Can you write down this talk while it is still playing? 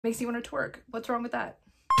Makes you want to twerk. What's wrong with that?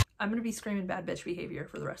 I'm gonna be screaming bad bitch behavior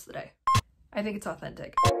for the rest of the day. I think it's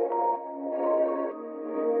authentic.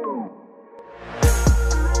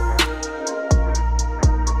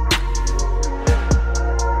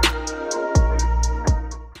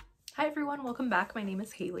 Hi everyone, welcome back. My name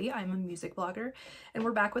is Haley. I'm a music blogger and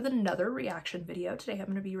we're back with another reaction video. Today I'm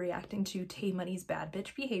going to be reacting to Tay Money's Bad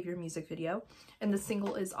Bitch Behavior music video, and the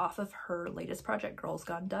single is off of her latest project, Girls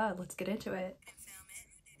Gone Duh. Let's get into it.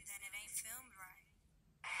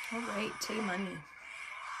 Alright, Tay Money.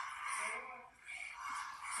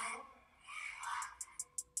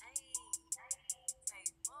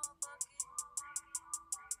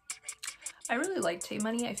 I really like Tay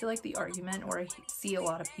Money. I feel like the argument, or I see a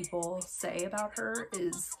lot of people say about her,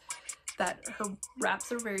 is that her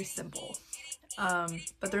raps are very simple.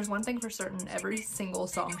 But there's one thing for certain: every single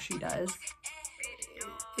song she does,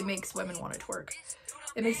 it makes women want to twerk.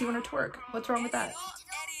 It makes you want to twerk. What's wrong with that?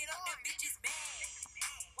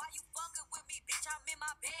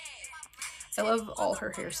 I love all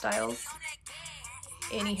her hairstyles.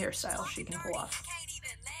 Any hairstyle she can pull off.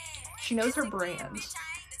 She knows her brand.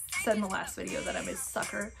 Said in the last video that I'm a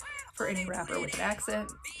sucker for any rapper with an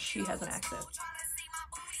accent. She has an accent.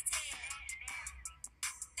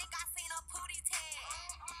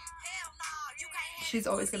 She's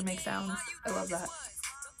always gonna make sounds. I love that.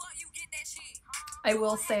 I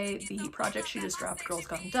will say the project she just dropped, Girls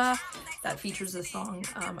Gone Duh, that features this song.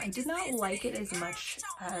 I did not like it as much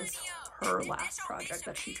as her last project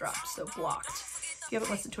that she dropped, so Blocked. If you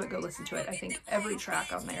haven't listened to it, go listen to it. I think every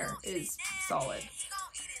track on there is solid.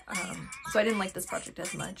 So I didn't like this project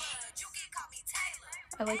as much.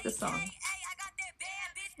 I like this song.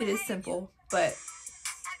 It is simple, but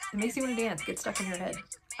it makes you want to dance, get stuck in your head.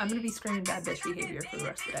 I'm going to be screaming bad bitch behavior for the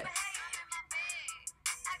rest of the day.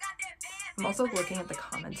 I'm also looking at the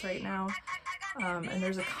comments right now, and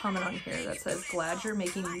there's a comment on here that says, "Glad you're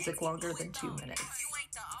making music longer than 2 minutes."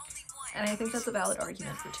 And I think that's a valid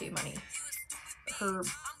argument for Tay Money. Her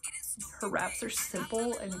raps are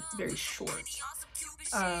simple and very short.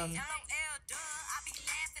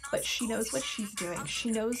 But she knows what she's doing.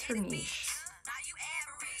 She knows her niche.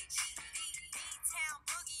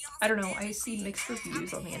 I don't know, I see mixed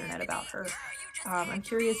reviews on the internet about her. I'm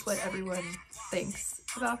curious what everyone thinks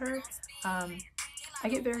about her. I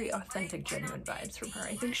get very authentic, genuine vibes from her.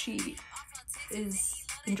 I think she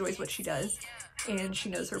enjoys what she does, and she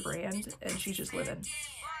knows her brand, and she's just living.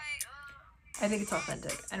 I think it's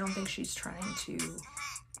authentic. I don't think she's trying to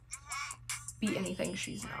be anything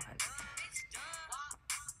she's not.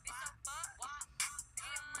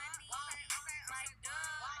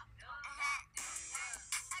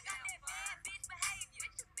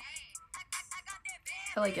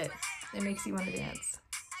 I like it. It makes you want to dance.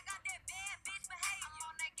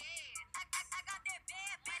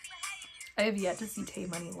 I have yet to see Tay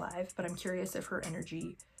Money live, but I'm curious if her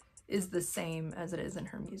energy is the same as it is in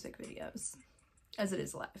her music videos, as it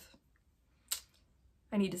is live.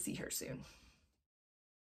 I need to see her soon.